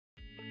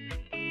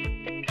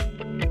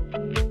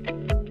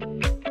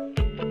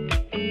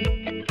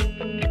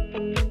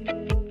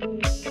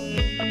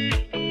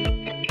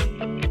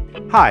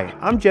Hi,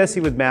 I'm Jesse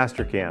with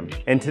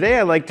Mastercam, and today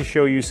I'd like to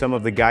show you some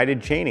of the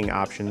guided chaining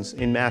options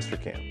in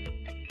Mastercam.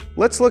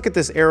 Let's look at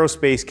this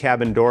aerospace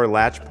cabin door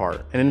latch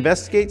part and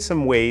investigate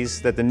some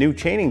ways that the new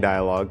chaining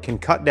dialog can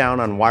cut down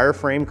on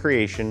wireframe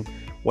creation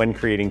when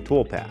creating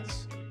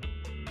toolpaths.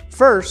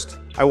 First,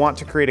 I want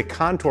to create a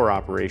contour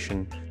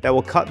operation that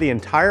will cut the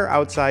entire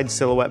outside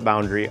silhouette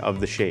boundary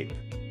of the shape.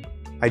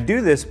 I do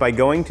this by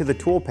going to the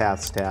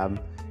Toolpaths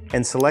tab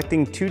and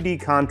selecting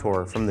 2D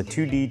Contour from the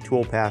 2D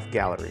Toolpath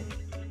gallery.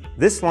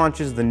 This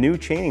launches the new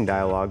chaining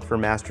dialog for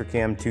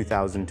Mastercam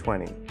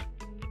 2020.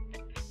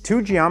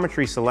 Two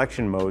geometry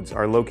selection modes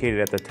are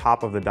located at the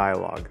top of the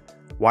dialog,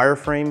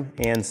 wireframe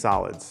and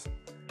solids.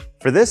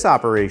 For this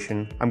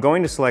operation, I'm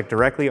going to select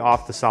directly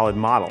off the solid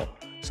model,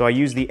 so I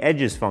use the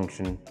Edges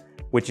function,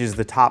 which is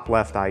the top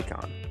left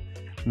icon.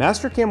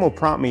 Mastercam will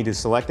prompt me to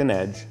select an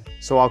edge,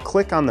 so I'll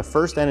click on the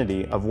first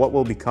entity of what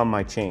will become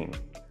my chain.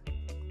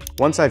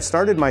 Once I've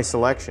started my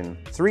selection,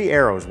 3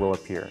 arrows will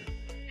appear.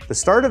 The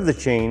start of the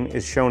chain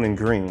is shown in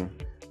green,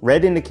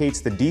 red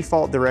indicates the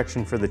default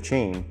direction for the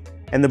chain,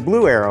 and the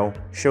blue arrow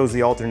shows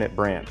the alternate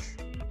branch.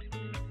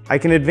 I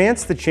can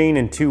advance the chain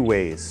in 2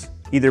 ways,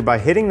 either by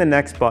hitting the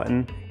next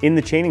button in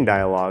the chaining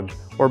dialog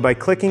or by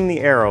clicking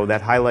the arrow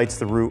that highlights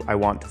the route I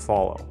want to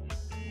follow.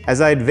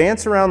 As I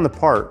advance around the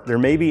part, there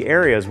may be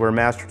areas where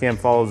Mastercam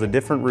follows a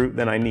different route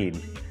than I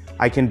need.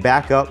 I can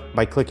back up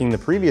by clicking the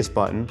previous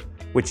button,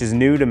 which is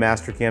new to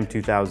Mastercam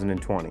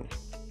 2020.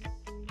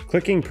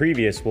 Clicking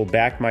previous will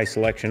back my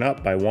selection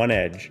up by 1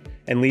 edge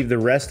and leave the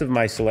rest of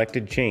my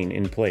selected chain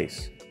in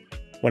place.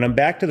 When I'm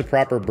back to the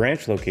proper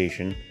branch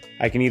location,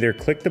 I can either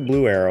click the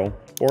blue arrow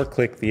or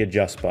click the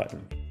adjust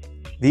button.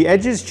 The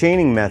edges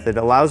chaining method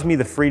allows me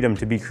the freedom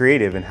to be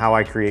creative in how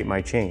I create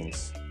my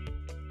chains.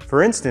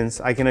 For instance,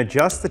 I can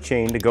adjust the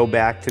chain to go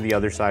back to the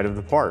other side of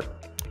the part.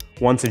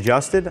 Once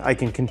adjusted, I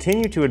can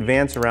continue to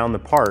advance around the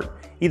part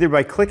either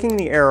by clicking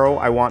the arrow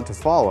I want to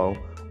follow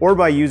or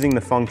by using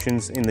the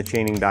functions in the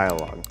chaining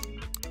dialog.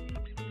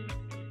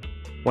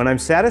 When I'm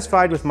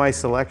satisfied with my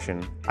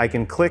selection, I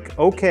can click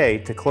OK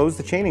to close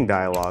the chaining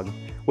dialog,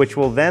 which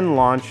will then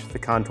launch the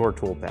contour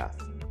toolpath.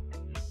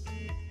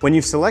 When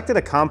you've selected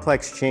a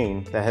complex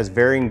chain that has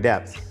varying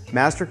depth,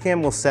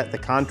 Mastercam will set the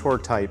contour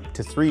type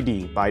to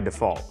 3D by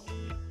default.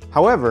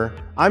 However,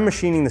 I'm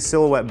machining the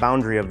silhouette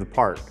boundary of the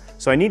part,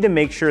 so I need to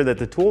make sure that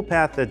the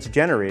toolpath that's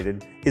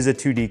generated is a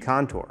 2D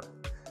contour.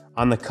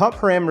 On the Cut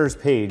Parameters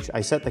page,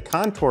 I set the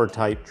contour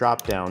type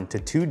dropdown to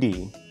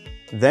 2D,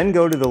 then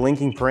go to the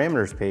Linking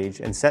Parameters page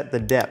and set the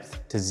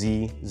depth to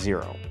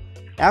Z0.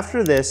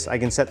 After this, I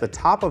can set the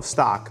top of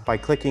stock by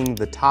clicking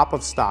the Top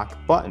of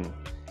Stock button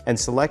and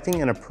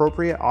selecting an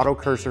appropriate auto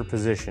cursor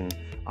position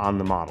on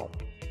the model.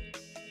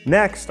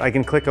 Next, I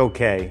can click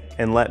OK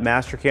and let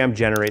Mastercam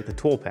generate the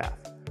toolpath.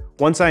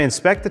 Once I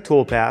inspect the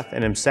toolpath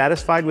and am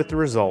satisfied with the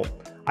result,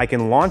 I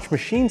can launch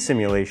Machine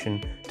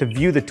Simulation to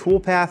view the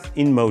toolpath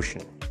in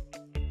motion.